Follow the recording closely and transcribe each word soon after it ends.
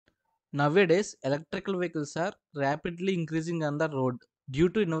Nowadays, electrical vehicles are rapidly increasing on the road due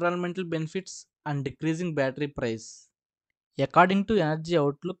to environmental benefits and decreasing battery price. According to Energy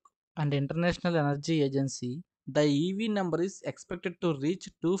Outlook and International Energy Agency, the EV number is expected to reach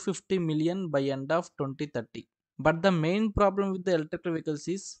 250 million by end of 2030. But the main problem with the electrical vehicles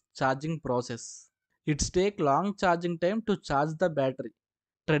is charging process. It takes long charging time to charge the battery.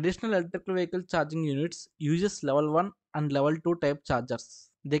 Traditional electrical vehicle charging units uses level 1 and level 2 type chargers.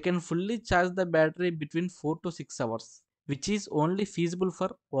 They can fully charge the battery between 4 to 6 hours, which is only feasible for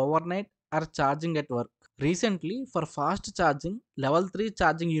overnight or charging at work. Recently, for fast charging, level 3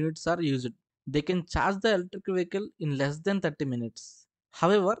 charging units are used. They can charge the electric vehicle in less than 30 minutes.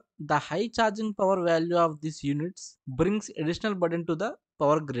 However, the high charging power value of these units brings additional burden to the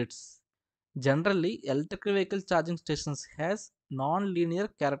power grids. Generally, electric vehicle charging stations has non-linear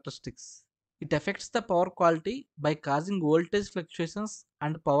characteristics. It affects the power quality by causing voltage fluctuations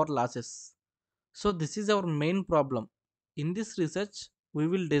and power losses. So this is our main problem. In this research, we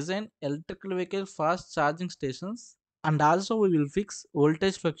will design electrical vehicle fast charging stations, and also we will fix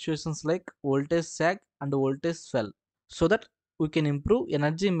voltage fluctuations like voltage sag and voltage swell so that we can improve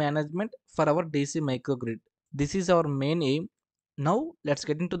energy management for our DC microgrid. This is our main aim. Now let's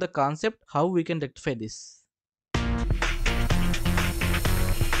get into the concept how we can rectify this.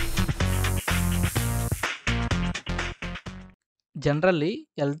 Generally,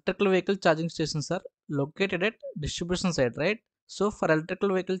 electrical vehicle charging stations are located at distribution side, right? So for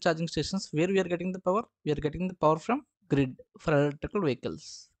electrical vehicle charging stations, where we are getting the power? We are getting the power from grid for electrical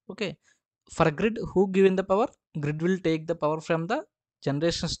vehicles. Okay. For a grid, who given the power? Grid will take the power from the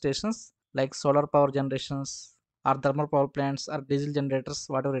generation stations like solar power generations or thermal power plants or diesel generators,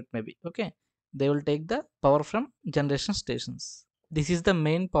 whatever it may be. Okay. They will take the power from generation stations. This is the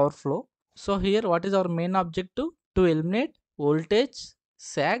main power flow. So here, what is our main objective? To eliminate voltage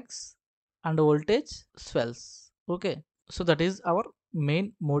sags and voltage swells. Okay, so that is our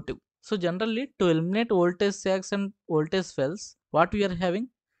main motive. So generally, to eliminate voltage sags and voltage swells, what we are having,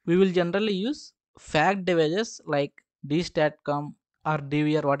 we will generally use fag devices like D-STATCOM or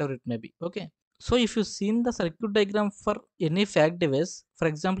DVR, whatever it may be. Okay, so if you seen the circuit diagram for any fag device, for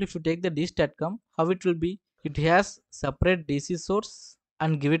example, if you take the D-STATCOM, how it will be? It has separate DC source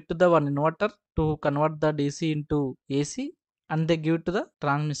and give it to the one inverter to convert the DC into AC, and they give it to the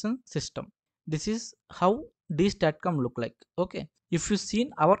transmission system. This is how D-STATCOM look like. Okay, if you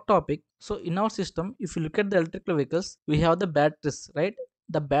seen our topic, so in our system, if you look at the electrical vehicles, we have the batteries, right?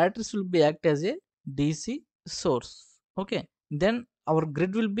 The batteries will be act as a DC source. Okay, then our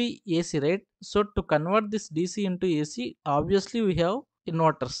grid will be AC, right? So to convert this DC into AC, obviously we have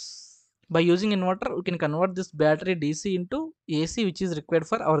inverters. By using inverter, we can convert this battery DC into AC, which is required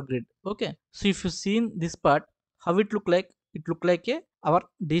for our grid. Okay, so if you seen this part, how it look like? It look like a our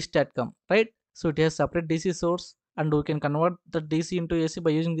D-STATCOM, right? So it has separate DC source, and we can convert the DC into AC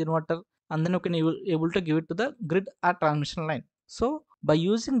by using the inverter, and then we can able to give it to the grid or transmission line. So by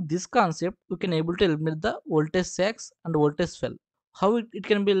using this concept, we can able to eliminate the voltage sags and voltage swell. How it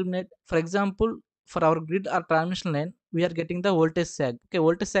can be eliminated? For example, for our grid or transmission line, we are getting the voltage sag. Okay,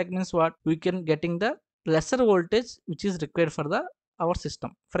 voltage sag means what? We can getting the lesser voltage which is required for the our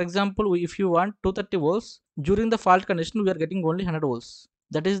system. For example, if you want 230 volts, during the fault condition, we are getting only 100 volts.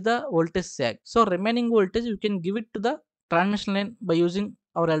 That is the voltage sag. So remaining voltage, you can give it to the transmission line by using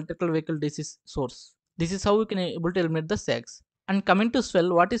our electrical vehicle DC source. This is how we can able to eliminate the sags. And coming to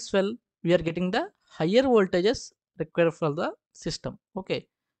swell, what is swell? We are getting the higher voltages required for the system. Okay,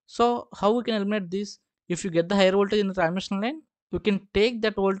 so how we can eliminate this? If you get the higher voltage in the transmission line, we can take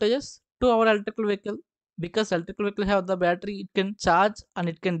that voltages to our electrical vehicle, because electrical vehicle have the battery, it can charge and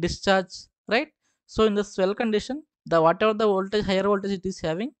it can discharge, right? So in the swell condition, the whatever the voltage, higher voltage it is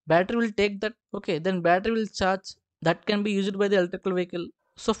having, battery will take that. Okay, then battery will charge, that can be used by the electrical vehicle.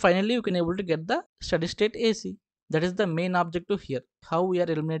 So finally you can able to get the steady state AC. That is the main objective here, how we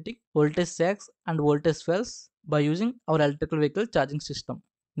are eliminating voltage sags and voltage swells by using our electrical vehicle charging system.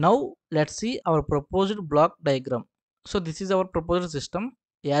 Now let's see our proposed block diagram. So this is our proposed system.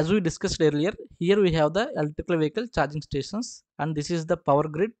 As we discussed earlier, here we have the electrical vehicle charging stations, and this is the power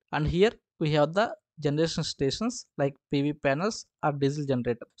grid, and here we have the generation stations like PV panels or diesel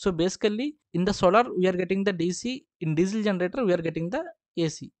generator. So basically in the solar we are getting the DC, in diesel generator we are getting the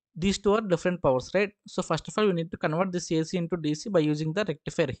AC. These two are different powers, right? So first of all we need to convert this AC into DC by using the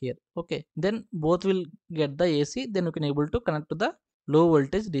rectifier here. Okay, then both will get the AC, then you can able to connect to the low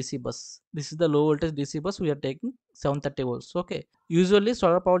voltage DC bus. This is the low voltage DC bus we are taking 730 volts. Okay, usually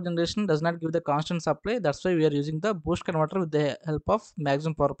solar power generation does not give the constant supply. That's why we are using the boost converter with the help of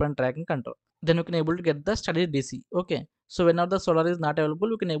maximum power point tracking control. Then you can able to get the steady DC. Okay, so whenever the solar is not available,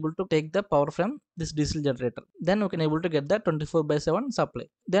 you can able to take the power from this diesel generator. Then you can able to get the 24/7 supply.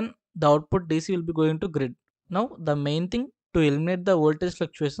 Then the output DC will be going to grid. Now the main thing, to eliminate the voltage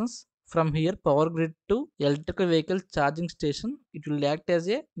fluctuations from here power grid to electrical vehicle charging station, it will act as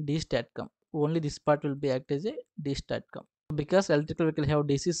a D-STATCOM. Only this part will be act as a D-STATCOM. Because electrical vehicle have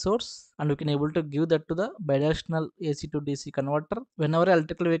DC source and we can able to give that to the bidirectional AC to DC converter. Whenever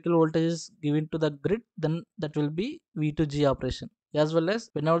electrical vehicle voltage is given to the grid, then that will be V to G operation. As well as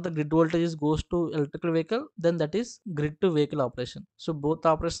whenever the grid voltage goes to electrical vehicle, then that is grid to vehicle operation. So both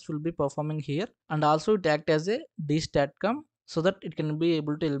operations will be performing here, and also it act as a D-STATCOM, so that it can be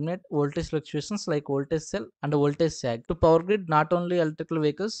able to eliminate voltage fluctuations like voltage cell and voltage sag. To power grid, not only electrical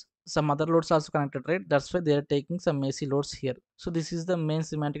vehicles, some other loads also connected, right? That's why they are taking some AC loads here. So this is the main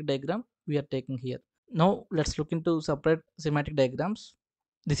schematic diagram we are taking here. Now let's look into separate schematic diagrams.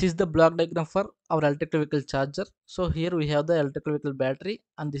 This is the block diagram for our electrical vehicle charger. So here we have the electrical vehicle battery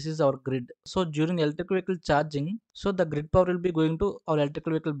and this is our grid. So during electrical vehicle charging, so the grid power will be going to our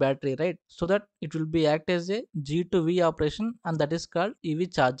electrical vehicle battery, right? So that it will be act as a G to V operation, and that is called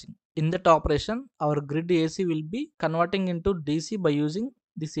EV charging. In that operation, our grid AC will be converting into DC by using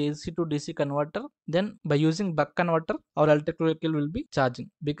this AC to DC converter. Then by using buck converter, our electrical vehicle will be charging.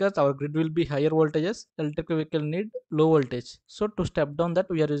 Because our grid will be higher voltages, electrical vehicle need low voltage. So to step down that,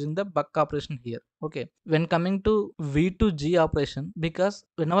 we are using the buck operation here. Okay, when coming to V to G operation, because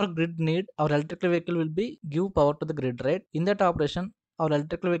when our grid need, our electrical vehicle will be give power to the grid, right? In that operation, our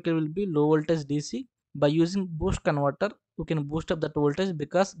electrical vehicle will be low voltage DC. By using boost converter, we can boost up that voltage,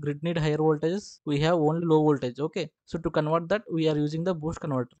 because grid need higher voltages, we have only low voltage. Okay, so to convert that, we are using the boost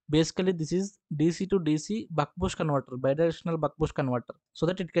converter. Basically this is DC to DC buck boost converter, bidirectional buck boost converter, so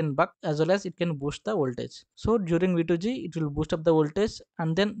that it can buck as well as it can boost the voltage. So during V2G, it will boost up the voltage,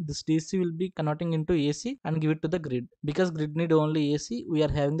 and then this DC will be converting into AC and give it to the grid. Because grid need only AC, we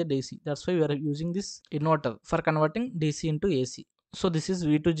are having the DC. That's why we are using this inverter for converting DC into AC. So this is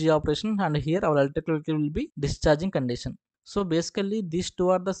V2G operation, and here our electrical vehicle will be discharging condition. So basically these two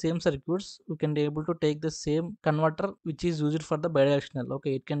are the same circuits. We can be able to take the same converter which is used for the bidirectional.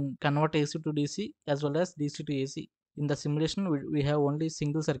 Okay, it can convert AC to DC as well as DC to AC. In the simulation, we have only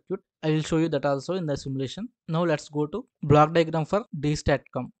single circuit. I will show you that also in the simulation. Now let's go to block diagram for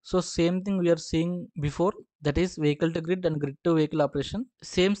D-STATCOM. So same thing we are seeing before, that is vehicle to grid and grid to vehicle operation.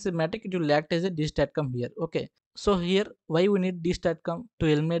 Same schematic, it will act as a D-STATCOM here. Okay, so here why we need D-STATCOM? To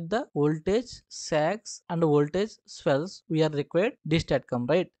eliminate the voltage sags and voltage swells, we are required D-STATCOM,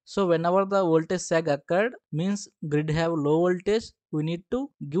 right? So whenever the voltage sag occurred, means grid have low voltage, we need to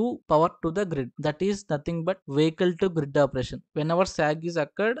give power to the grid. That is nothing but vehicle to grid operation. Whenever sag is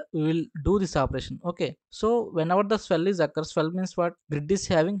occurred, we will do this operation. Okay, so whenever the swell is occurred, swell means what? Grid is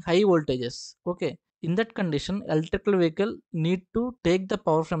having high voltages. Okay, in that condition, electrical vehicle need to take the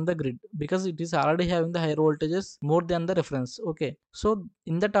power from the grid, because it is already having the higher voltages more than the reference. Okay, so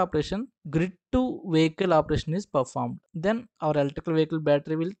in that operation, grid to vehicle operation is performed. Then our electrical vehicle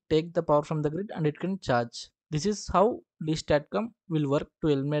battery will take the power from the grid and it can charge. This is how D-STATCOM will work to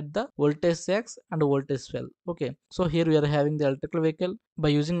eliminate the voltage sags and voltage swell. Okay, so here we are having the electrical vehicle. By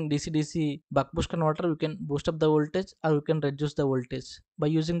using DC-DC buck boost converter, we can boost up the voltage or we can reduce the voltage. By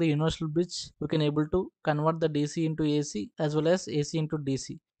using the universal bridge, we can able to convert the DC into AC as well as AC into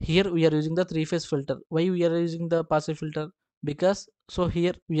DC. Here we are using the three-phase filter. Why we are using the passive filter? Because so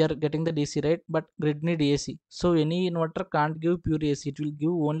here we are getting the DC, right? But grid need AC. So any inverter can't give pure AC. It will give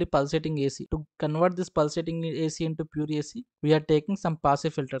only pulsating AC. To convert this pulsating AC into pure AC, we are taking some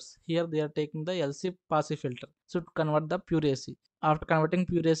passive filters. Here they are taking the LC passive filter. So to convert the pure AC. After converting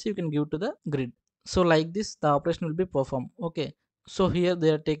pure AC, you can give to the grid. So like this, the operation will be performed. Okay. So here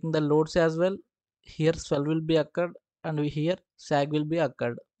they are taking the loads as well. Here swell will be occurred, and here sag will be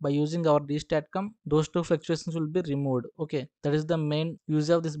occurred. By using our D-STATCOM, those two fluctuations will be removed. Okay, that is the main use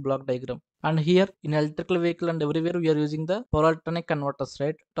of this block diagram. And here in electrical vehicle and everywhere we are using the power electronic converters,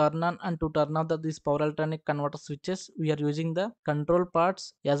 right? Turn on and to turn off these power electronic converter switches, we are using the control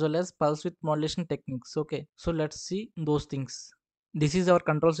parts as well as pulse width modulation techniques. Okay, so let's see those things. This is our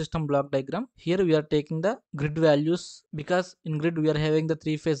control system block diagram. Here we are taking the grid values, because in grid we are having the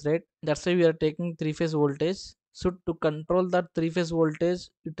three phase, right? That's why we are taking three phase voltage. So to control that three phase voltage,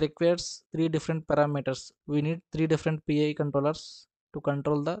 it requires three different parameters. We need three different PI controllers to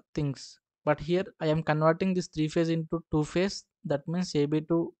control the things. But here I am converting this three phase into two phase. That means AB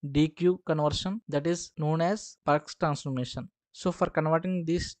to DQ conversion, that is known as Parks transformation. So for converting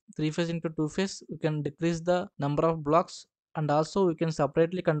these three phase into two phase, we can decrease the number of blocks, and also we can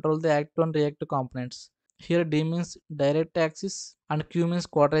separately control the active and reactive components. Here D means direct axis and Q means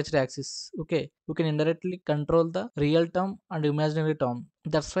quadrature axis. Okay, we can indirectly control the real term and imaginary term.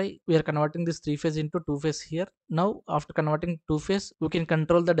 That's why we are converting this three phase into two phase here. Now after converting two phase, we can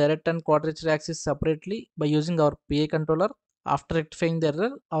control the direct and quadrature axis separately by using our PA controller. After rectifying the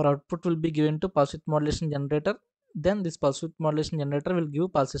error, our output will be given to pulse width modulation generator. Then this pulse width modulation generator will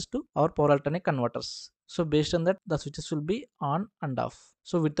give pulses to our power alternate converters. So based on that, the switches will be on and off.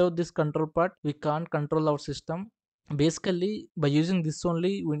 So without this control part, we can't control our system. Basically, by using this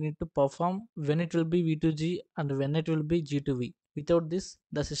only, we need to perform when it will be V2G and when it will be G2V. Without this,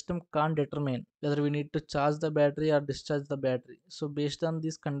 the system can't determine whether we need to charge the battery or discharge the battery. So based on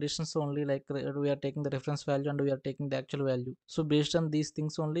these conditions only, like we are taking the reference value and we are taking the actual value. So based on these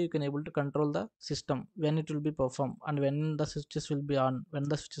things only, you can able to control the system when it will be performed and when the switches will be on, when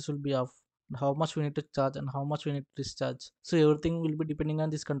the switches will be off, how much we need to charge and how much we need to discharge. So everything will be depending on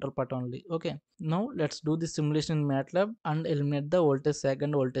this control part only. Okay, now let's do the simulation in MATLAB and eliminate the voltage sag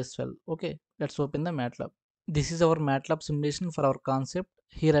and voltage swell. Okay, let's open the MATLAB. This is our MATLAB simulation for our concept.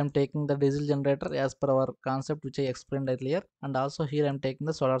 Here I am taking the diesel generator as per our concept which I explained earlier, and also here I am taking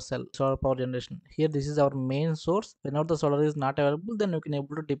the solar cell, solar power generation. Here this is our main source. Whenever the solar is not available, then you can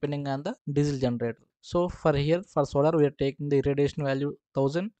able to depending on the diesel generator. So for here for solar we are taking the irradiation value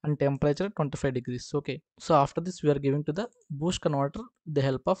 1000 and temperature 25 degrees. Okay, so after this we are giving to the boost converter with the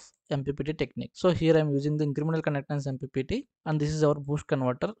help of MPPT technique. So here I am using the incremental conductance MPPT, and this is our boost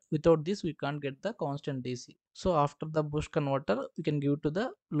converter. Without this we can't get the constant DC. So after the boost converter, we can give to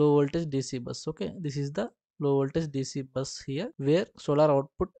the low voltage DC bus. Okay, this is the low voltage DC bus here where solar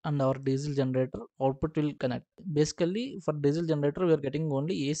output and our diesel generator output will connect. Basically for diesel generator we are getting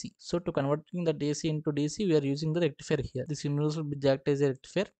only AC. So to converting the AC into DC we are using the rectifier here. This universal bridge act as a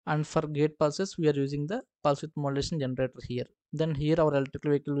rectifier, and for gate pulses we are using the pulse width modulation generator here. Then here our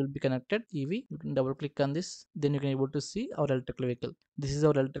electrical vehicle will be connected, EV. You can double click on this, then you can able to see our electrical vehicle. This is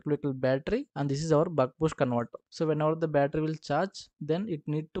our electrical vehicle battery, and this is our buck boost converter. So whenever the battery will charge, then it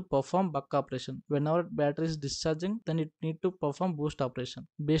need to perform buck operation. Whenever battery is discharging, then it need to perform boost operation.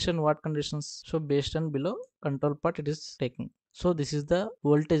 Based on what conditions? So based on below control part it is taking. So this is the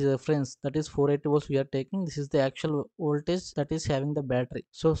voltage reference, that is 480 volts we are taking. This is the actual voltage that is having the battery.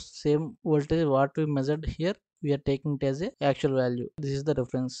 So same voltage what we measured here, we are taking it as a actual value. This is the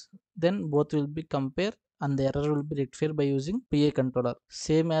reference. Then both will be compared and the error will be rectified by using PA controller.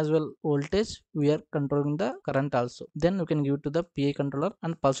 Same as well voltage, we are controlling the current also. Then we can give it to the PA controller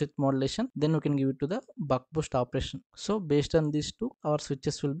and pulse width modulation. Then we can give it to the buck boost operation. So based on these two, our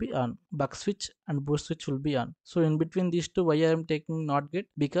switches will be on. Buck switch and boost switch will be on. So in between these two, why I am taking NOT gate?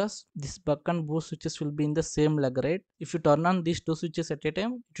 Because this buck and boost switches will be in the same leg, right? If you turn on these two switches at a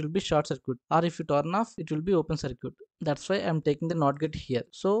time, it will be short circuit, or if you turn off, it will be open circuit. That's why I'm taking the NOT gate here.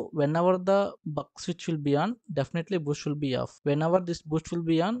 So whenever the buck switch will be on, definitely boost will be off. Whenever this boost will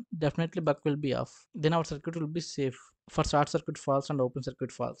be on, definitely buck will be off. Then our circuit will be safe for short circuit faults and open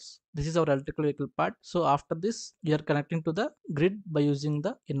circuit faults. This is our electrical vehicle part. So after this, we are connecting to the grid by using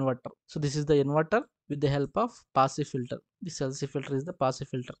the inverter. So this is the inverter with the help of passive filter. This LC filter is the passive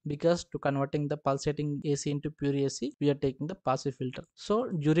filter, because to converting the pulsating AC into pure AC, we are taking the passive filter. So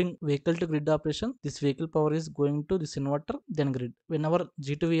during vehicle to grid operation, this vehicle power is going to this inverter, then grid. Whenever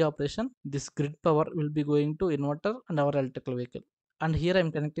G2V operation, this grid power will be going to inverter and our electrical vehicle. And here I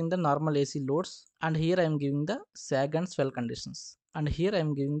am connecting the normal AC loads, and here I am giving the sag and swell conditions, and here I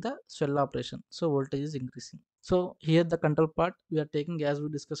am giving the swell operation. So voltage is increasing. So here the control part we are taking, as we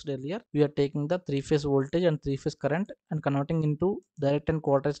discussed earlier, we are taking the three phase voltage and three phase current and converting into direct and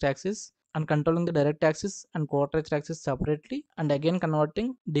quadrature axis, and controlling the direct axis and quadrature axis separately, and again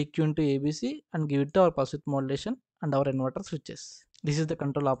converting DQ into ABC and give it to our pulse width modulation and our inverter switches. This is the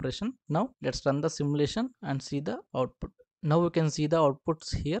control operation. Now let's run the simulation and see the output. Now we can see the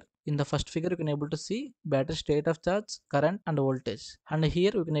outputs here. In the first figure you can able to see battery state of charge, current and voltage, and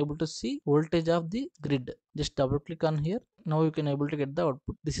here you can able to see voltage of the grid. Just double click on here. Now you can able to get the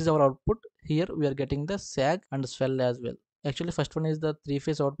output. This is our output. Here we are getting the sag and swell as well. Actually first one is the three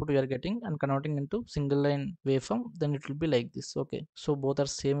phase output we are getting and converting into single line waveform, then it will be like this. Okay, so both are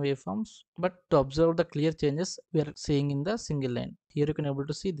same waveforms, but to observe the clear changes we are seeing in the single line. Here you can able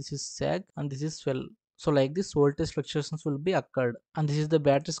to see this is sag and this is swell. So like this voltage fluctuations will be occurred, and this is the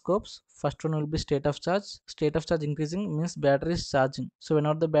battery scopes. First one will be state of charge. State of charge increasing means battery is charging. So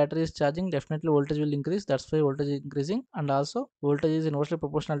whenever the battery is charging, definitely voltage will increase. That's why voltage is increasing, and also voltage is inversely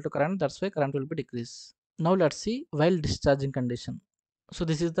proportional to current. That's why current will be decreased. Now let's see while discharging condition. So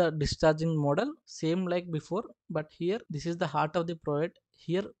this is the discharging model, same like before, but here this is the heart of the project.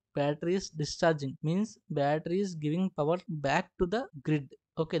 Here battery is discharging, means battery is giving power back to the grid.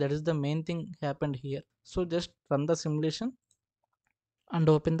 Okay, that is the main thing happened here. So just run the simulation and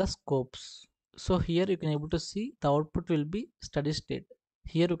open the scopes. So here you can able to see the output will be steady state.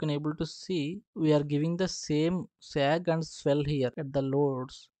 Here you can able to see we are giving the same sag and swell here at the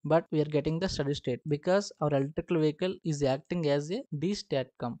loads, but we are getting the steady state because our electrical vehicle is acting as a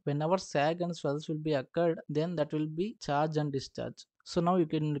D-STATCOM. Whenever sag and swells will be occurred, then that will be charge and discharge. So now you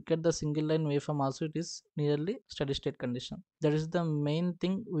can look at the single line waveform also, it is nearly steady state condition. That is the main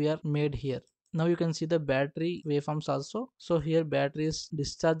thing we are made here. Now you can see the battery waveforms also. So here battery is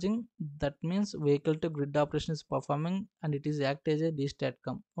discharging, that means vehicle to grid operation is performing and it is act as a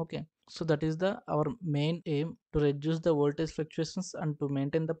D-STATCOM. Okay, so that is the our main aim, to reduce the voltage fluctuations and to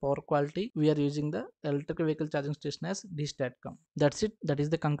maintain the power quality. We are using the electrical vehicle charging station as D-STATCOM. That's it. That is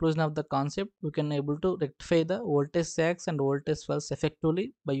the conclusion of the concept. We can able to rectify the voltage sags and voltage swells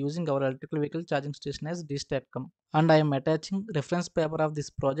effectively by using our electrical vehicle charging station as D-STATCOM. And I am attaching reference paper of this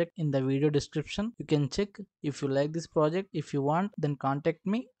project in the video description. You can check. If you like this project, if you want, then contact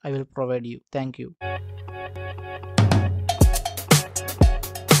me. I will provide you. Thank you.